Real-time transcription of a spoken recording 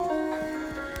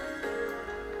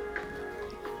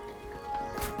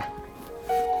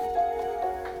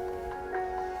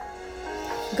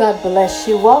God bless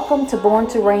you. Welcome to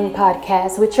Born2Reign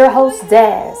podcast with your host,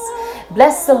 Daz.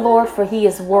 Bless the Lord, for he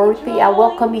is worthy. I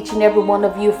welcome each and every one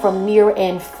of you from near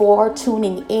and far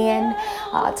tuning in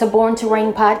to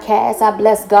Born2Reign podcast. I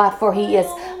bless God, for he is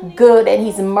good and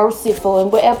he's merciful.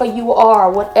 And wherever you are,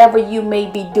 whatever you may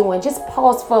be doing, just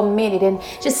pause for a minute and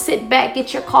just sit back,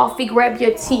 get your coffee, grab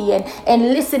your tea,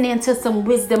 and listen into some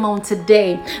wisdom on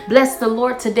today. Bless the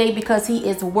Lord today because he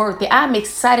is worthy. I'm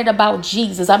excited about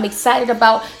Jesus. I'm excited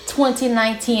about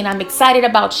 2019. I'm excited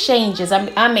about changes.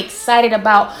 I'm excited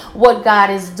about what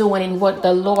God is doing and what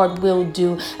the Lord will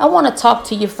do. I want to talk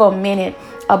to you for a minute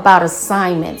about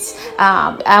assignments.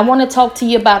 I want to talk to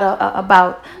you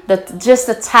about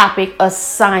the topic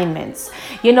assignments.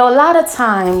 You know, a lot of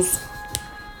times,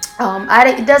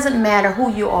 it doesn't matter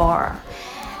who you are.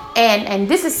 And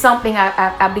this is something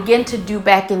I began to do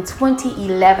back in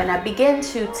 2011. I began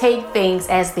to take things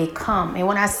as they come. And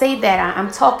when I say that,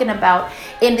 I'm talking about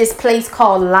in this place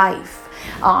called life.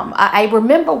 I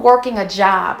remember working a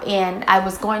job and I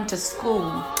was going to school.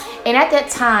 And at that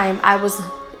time, I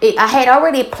had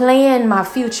already planned my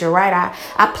future, right?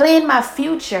 I planned my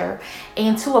future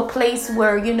into a place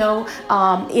where,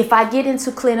 if I get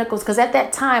into clinicals, because at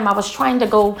that time I was trying to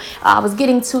go, I was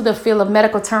getting to the field of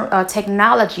medical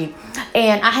technology.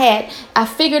 And I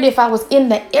figured if I was in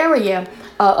the area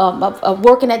of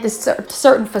working at this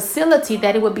certain facility,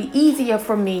 that it would be easier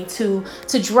for me to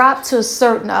drop to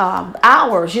certain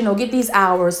hours, get these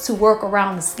hours to work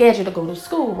around the schedule to go to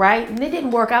school, right? And it didn't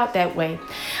work out that way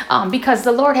because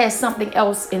the Lord has something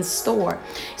else in store.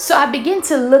 So I began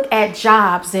to look at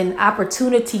jobs and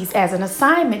opportunities as an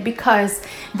assignment, because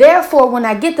therefore, when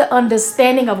I get the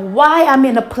understanding of why I'm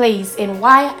in a place and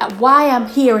why I'm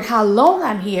here and how long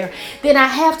I'm here, then I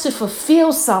have to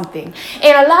fulfill something.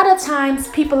 And a lot of times,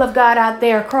 people of God out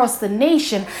there across the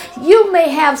nation, you may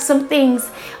have some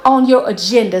things on your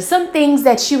agenda, some things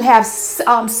that you have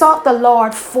sought the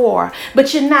Lord for,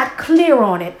 but you're not clear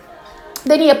on it.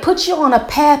 Then he'll put you on a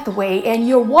pathway and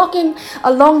you're walking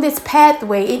along this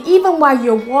pathway. And even while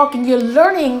you're walking, you're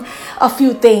learning a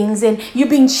few things and you're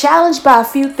being challenged by a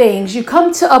few things. You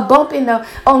come to a bump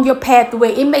on your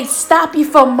pathway. It may stop you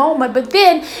for a moment, but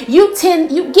then you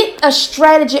get a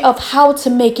strategy of how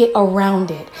to make it around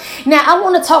it. Now, I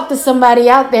want to talk to somebody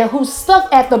out there who's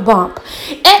stuck at the bump.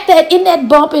 In that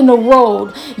bump in the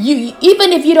road,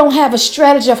 even if you don't have a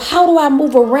strategy of how do I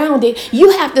move around it, you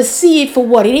have to see it for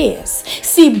what it is.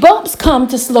 See, bumps come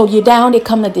to slow you down. They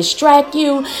come to distract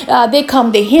you. They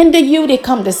come to hinder you. They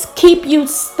come to keep you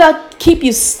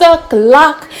stuck,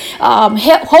 lock,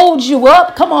 hold you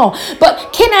up. Come on.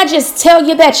 But can I just tell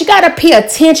you that you got to pay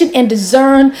attention and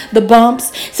discern the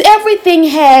bumps? So everything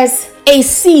has a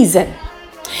season.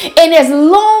 And as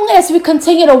long as we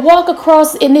continue to walk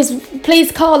across in this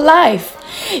place called life,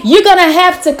 you're going to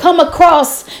have to come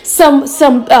across some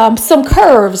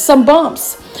curves, some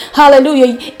bumps.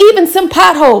 Hallelujah. Even some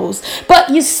potholes. But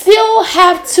you still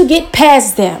have to get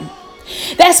past them.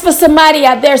 That's for somebody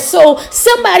out there. So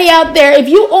somebody out there, if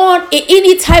you on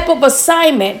any type of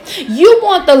assignment, you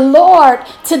want the Lord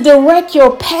to direct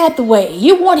your pathway.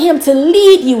 You want him to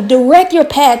lead you, direct your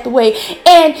pathway,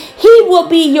 and he will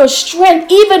be your strength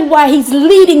even while he's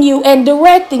leading you and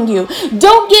directing you.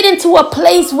 Don't get into a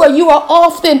place where you are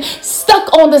often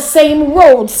stuck on the same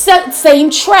road, same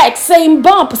track, same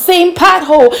bump, same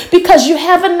pothole, because you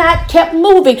haven't not kept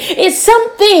moving. It's some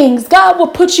things God will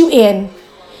put you in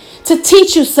to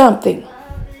teach you something.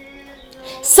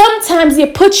 Sometimes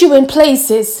he'll put you in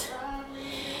places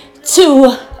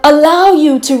to allow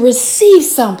you to receive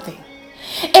something.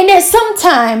 And then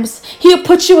sometimes he'll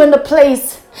put you in the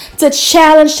place to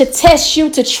challenge, to test you,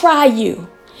 to try you,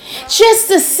 just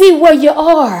to see where you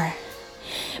are.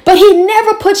 But he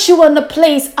never puts you in the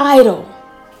place idle,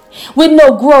 with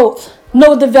no growth,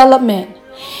 no development.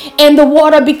 And the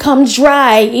water becomes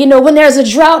dry. When there's a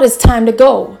drought, it's time to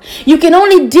go. You can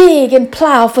only dig and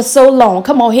plow for so long.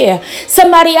 Come on here.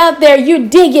 Somebody out there, you're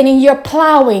digging and you're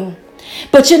plowing,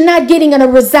 but you're not getting a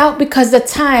result because the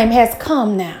time has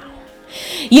come now.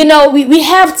 We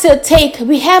have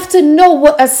to know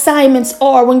what assignments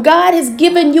are. When God has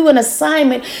given you an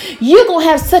assignment, you're going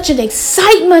to have such an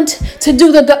excitement to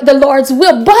do the Lord's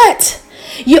will. But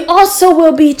you also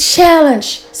will be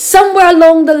challenged somewhere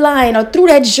along the line or through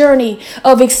that journey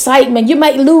of excitement. You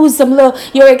might lose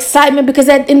your excitement because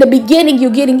in the beginning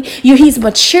he's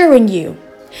maturing you.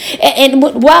 And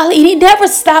while he never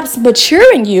stops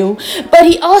maturing you, but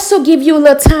he also give you a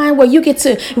little time where you get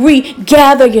to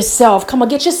regather yourself. Come on,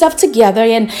 get yourself together.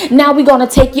 And now we're going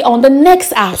to take you on the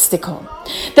next obstacle.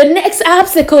 The next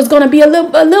obstacle is going to be a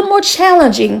little more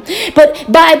challenging.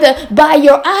 But by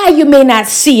your eye, you may not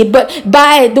see it. But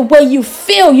by the way you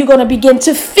feel, you're going to begin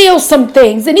to feel some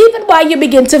things. And even while you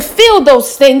begin to feel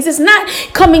those things, it's not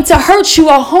coming to hurt you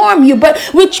or harm you. But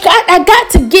I got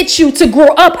to get you to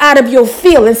grow up out of your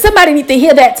feelings. Somebody need to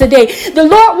hear that today. The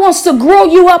Lord wants to grow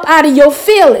you up out of your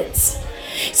feelings.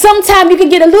 Sometimes you can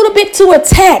get a little bit too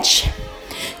attached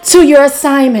to your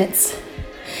assignments.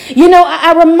 You know,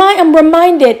 I'm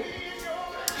reminded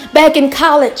back in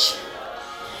college,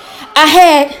 I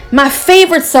had my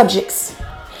favorite subjects,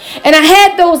 and I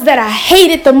had those that I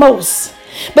hated the most.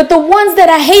 But the ones that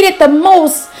I hated the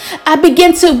most, I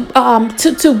began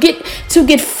to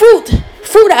get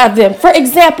fruit out of them. For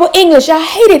example, English. I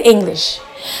hated English.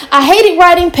 I hated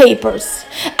writing papers.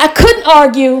 I couldn't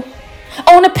argue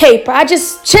on a paper. I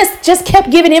just kept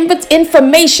giving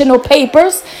informational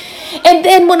papers. And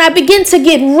then when I begin to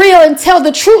get real and tell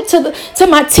the truth to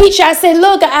my teacher, I say,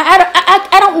 look,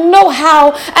 I don't know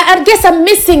how. I guess I'm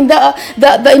missing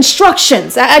the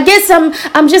instructions. I guess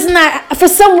I'm just not. For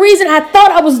some reason, I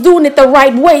thought I was doing it the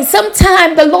right way.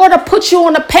 Sometimes the Lord will put you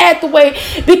on a pathway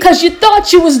because you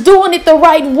thought you was doing it the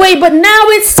right way. But now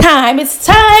it's time. It's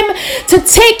time to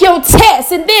take your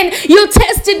test. And then your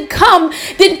test didn't come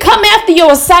after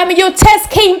your assignment. Your test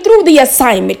came through the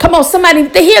assignment. Come on, somebody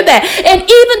to hear that. And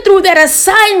even through that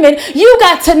assignment, you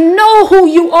got to know who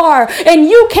you are, and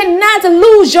you cannot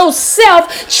lose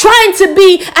yourself trying to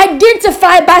be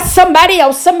identified by somebody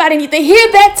else. Somebody need to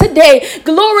hear that today.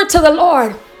 Glory to the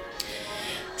Lord.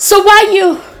 So while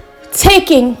you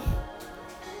taking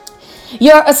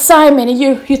your assignment and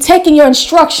you're taking your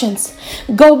instructions,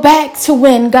 go back to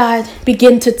when God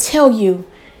began to tell you,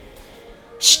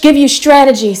 give you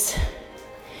strategies,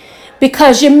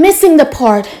 because you're missing the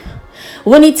part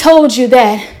when he told you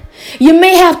that you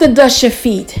may have to dust your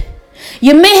feet.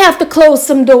 You may have to close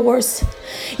some doors.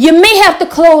 You may have to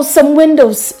close some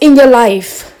windows in your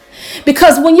life.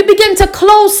 Because when you begin to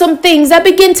close some things, I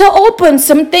begin to open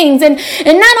some things. And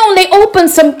not only open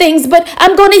some things, but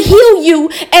I'm going to heal you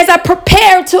as I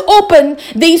prepare to open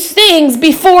these things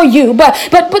before you. But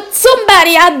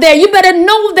somebody out there, you better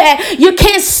know that you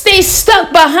can't stay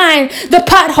stuck behind the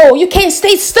pothole. You can't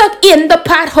stay stuck in the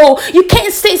pothole. You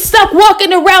can't stay stuck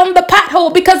walking around the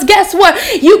pothole, because guess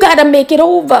what? You got to make it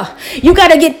over. You got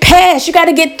to get past. You got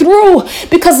to get through,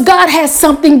 because God has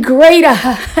something greater.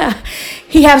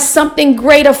 He has something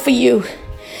greater for you.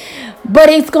 But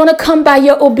it's going to come by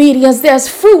your obedience. There's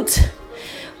fruit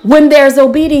when there's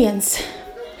obedience.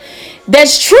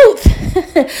 There's truth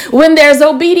when there's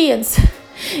obedience.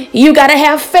 You got to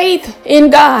have faith in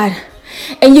God,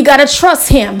 and you got to trust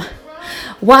him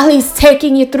while he's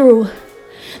taking you through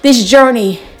this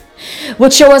journey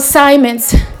with your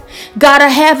assignments. God will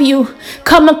have you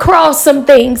come across some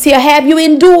things. He'll have you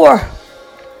endure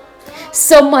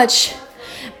so much.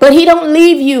 But he don't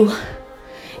leave you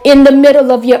in the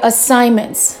middle of your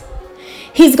assignments.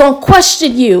 He's going to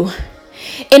question you.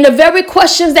 And the very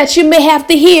questions that you may have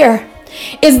to hear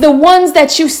is the ones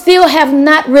that you still have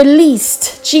not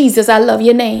released. Jesus, I love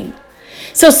your name.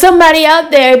 So somebody out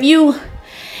there, if you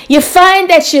find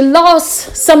that you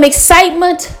lost some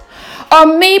excitement, or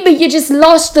maybe you just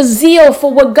lost the zeal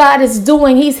for what God is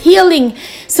doing. He's healing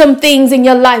some things in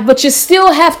your life, but you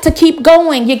still have to keep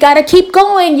going. You got to keep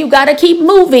going. You got to keep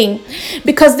moving,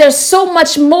 because there's so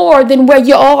much more than where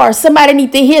you are. Somebody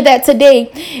need to hear that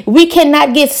today. We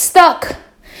cannot get stuck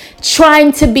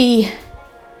trying to be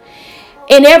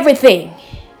in everything,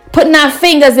 putting our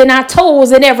fingers and our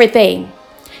toes in everything,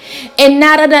 and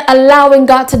not allowing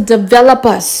God to develop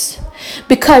us.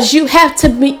 Because you have to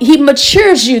be, he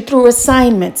matures you through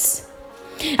assignments.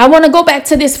 I want to go back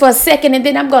to this for a second, and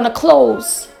then I'm going to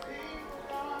close.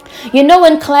 You know,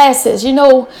 in classes,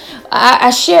 I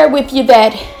shared with you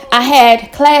that I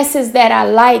had classes that I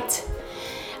liked.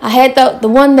 I had the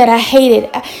one that I hated.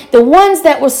 The ones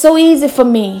that were so easy for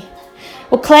me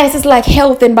were classes like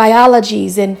health and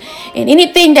biologies, and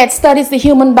anything that studies the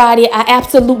human body, I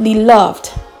absolutely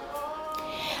loved.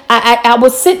 I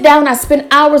would sit down, I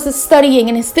spent hours of studying,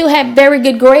 and I still had very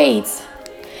good grades.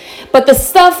 But the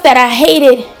stuff that I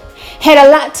hated had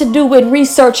a lot to do with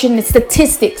researching the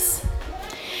statistics.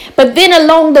 But then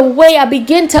along the way, I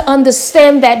began to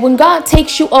understand that when God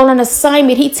takes you on an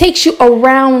assignment, he takes you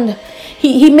around.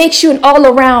 He makes you an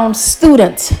all-around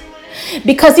student.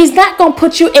 because he's not going to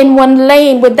put you in one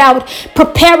lane without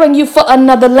preparing you for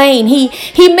another lane.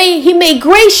 He may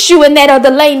grace you in that other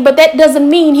lane, but that doesn't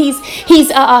mean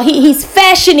he's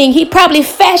fashioning. He probably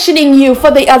fashioning you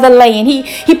for the other lane.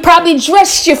 He probably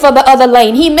dressed you for the other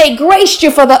lane. He may grace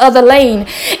you for the other lane,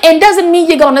 and doesn't mean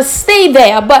you're going to stay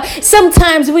there. But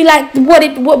sometimes we like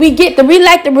what we get. We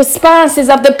like the responses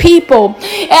of the people.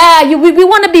 We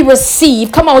want to be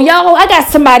received. Come on, y'all. I got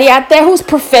somebody out there who's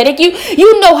prophetic.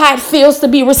 You know how it feels to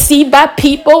be received by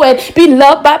people and be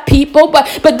loved by people.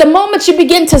 But the moment you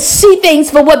begin to see things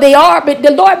for what they are, but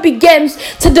the Lord begins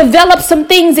to develop some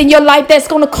things in your life that's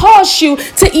going to cause you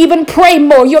to even pray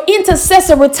more. Your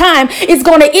intercessory time is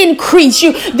going to increase.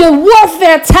 The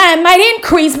warfare time might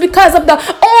increase because of the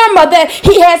armor that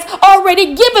he has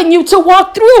already given you to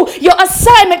walk through your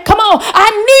assignment. Come on, I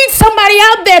need somebody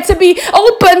out there to be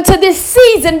open to this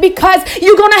season, because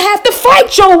you're going to have to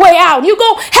fight your way out. You're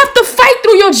going to have to fight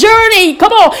through your journey.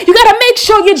 Come on, you got to make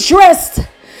sure you're dressed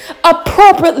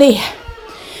appropriately.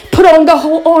 Put on the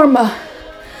whole armor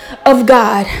of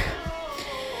God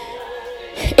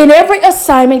in every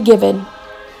assignment given,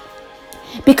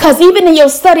 because even in your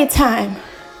study time,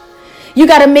 you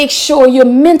got to make sure you're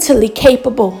mentally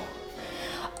capable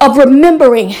of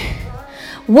remembering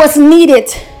what's needed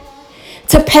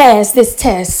to pass this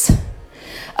test.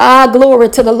 Glory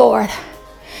to the Lord.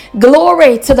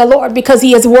 Glory to the Lord, because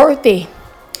he is worthy.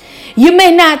 You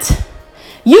may not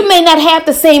have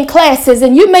the same classes,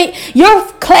 and your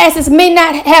classes may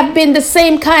not have been the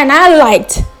same kind I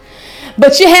liked,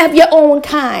 but you have your own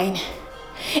kind.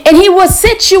 And he will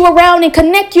set you around and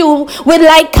connect you with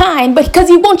like kind, because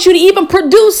he wants you to even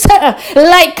produce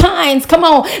like kinds. Come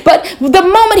on. But the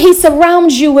moment he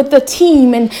surrounds you with the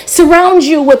team and surrounds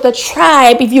you with the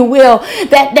tribe, if you will,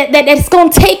 that's going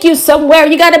to take you somewhere.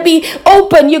 You got to be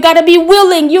open. You got to be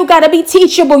willing. You got to be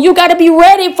teachable. You got to be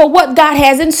ready for what God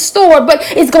has in store. But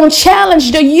it's going to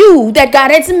challenge the you that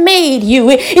God has made you.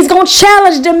 It's going to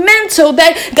challenge the mental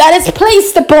that God has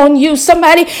placed upon you.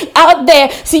 Somebody out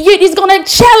there. So he's going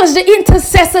to challenge the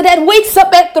intercessor that wakes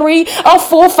up at 3 or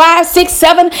 4, 5, 6,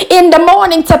 7 in the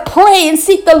morning to pray and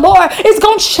seek the Lord. It's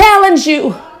going to challenge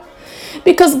you,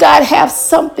 because God has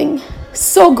something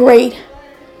so great.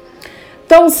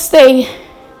 Don't stay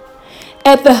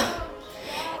at the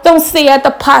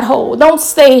pothole. Don't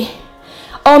stay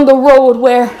on the road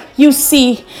where you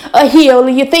see a hill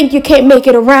and you think you can't make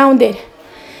it around it.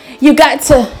 You got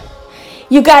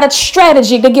a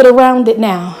strategy to get around it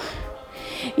now.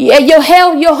 Yeah, your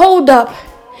hold up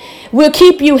will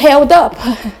keep you held up.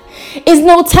 It's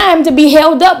no time to be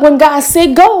held up when God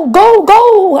said, go. Go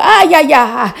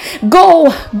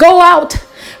out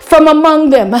from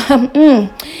among them.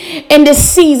 In this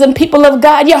season, people of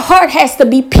God, your heart has to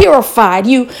be purified.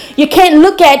 You can't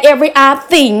look at every odd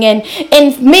thing and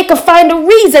find a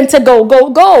reason to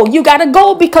go. You got to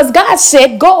go because God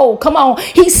said go. Come on.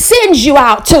 He sends you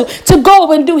out to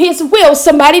go and do his will.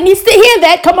 Somebody needs to hear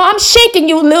that. Come on, I'm shaking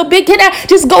you a little bit. Can I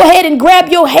just go ahead and grab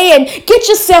your hand, get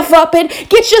yourself up and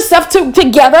get yourself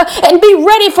together and be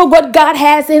ready for what God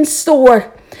has in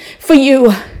store for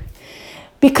you,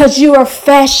 because you are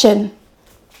fashioned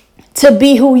to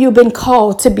be who you've been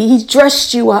called to be. He's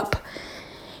dressed you up.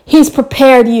 He's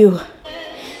prepared you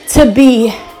to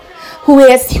be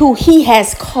who he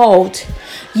has called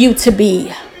you to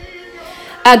be.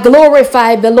 I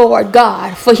glorify the Lord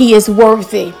God, for he is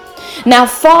worthy. Now,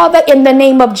 Father, in the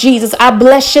name of Jesus, I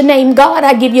bless your name, God.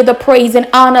 I give you the praise and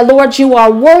honor. Lord, you are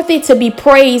worthy to be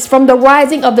praised from the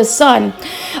rising of the sun,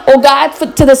 oh God,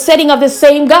 to the setting of the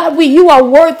same. God, you are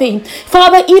worthy.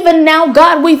 Father, even now,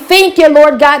 God, we thank you,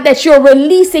 Lord God, that you're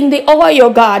releasing the oil,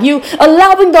 God. You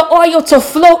allowing the oil to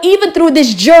flow even through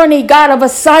this journey, God, of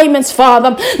assignments,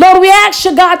 Father. Lord, we ask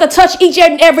you, God, to touch each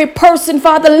and every person,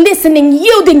 Father, listening,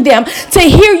 yielding them to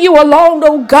hear you alone,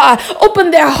 oh God.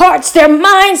 Open their hearts, their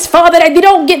minds, Father, that they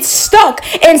don't get stuck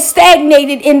and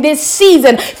stagnated in this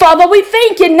season. Father, we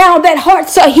thank you now that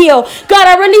hearts are healed. God,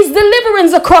 I release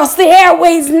deliverance across the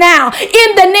airways now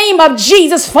in the name of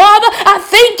Jesus. Father, I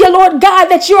thank you, Lord God,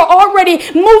 that you're already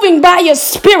moving by your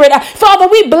spirit. Father,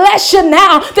 we bless you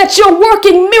now that you're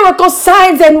working miracles,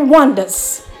 signs, and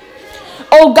wonders.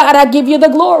 Oh God, I give you the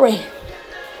glory.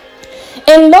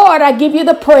 And Lord, I give you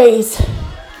the praise.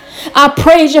 I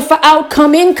praise you for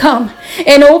outcome, income,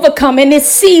 and overcome in this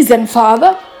season,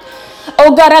 Father.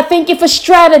 Oh God, I thank you for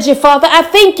strategy, Father. I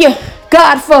thank you,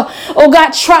 God, for, oh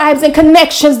God, tribes and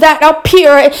connections that are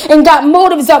pure, and God,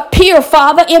 motives are pure,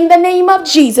 Father, in the name of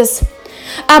Jesus.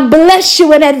 I bless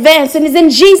you in advance, and it's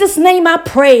in Jesus' name I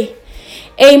pray.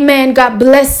 Amen. God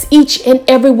bless each and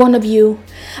every one of you.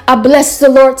 I bless the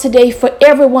Lord today for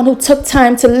everyone who took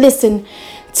time to listen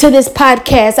to this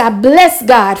podcast. I bless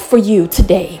God for you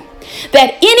today.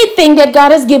 That anything that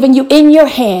God has given you in your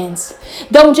hands,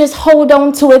 don't just hold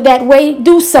on to it that way.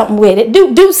 Do something with it.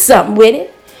 Do something with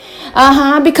it.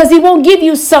 Because he won't give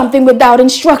you something without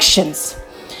instructions.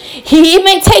 He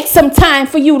may take some time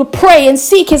for you to pray and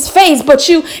seek his face, but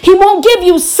he won't give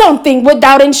you something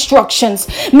without instructions.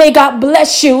 May God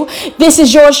bless you. This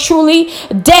is yours truly,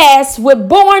 Daz, with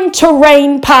Born to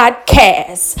Reign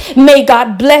podcast. May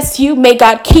God bless you. May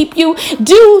God keep you.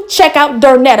 Do check out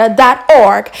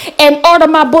Darnetta.org and order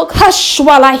my book, Hush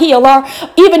While I Heal, or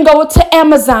even go to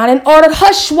Amazon and order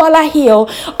Hush While I Heal,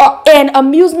 or an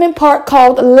amusement park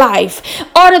called Life.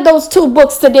 Order those 2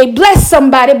 books today. Bless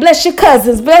somebody. Bless your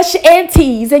cousins. Bless your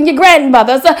aunties and your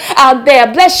grandmothers out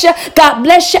there. Bless you. God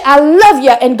bless you. I love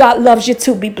you, and God loves you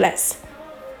too. Be blessed.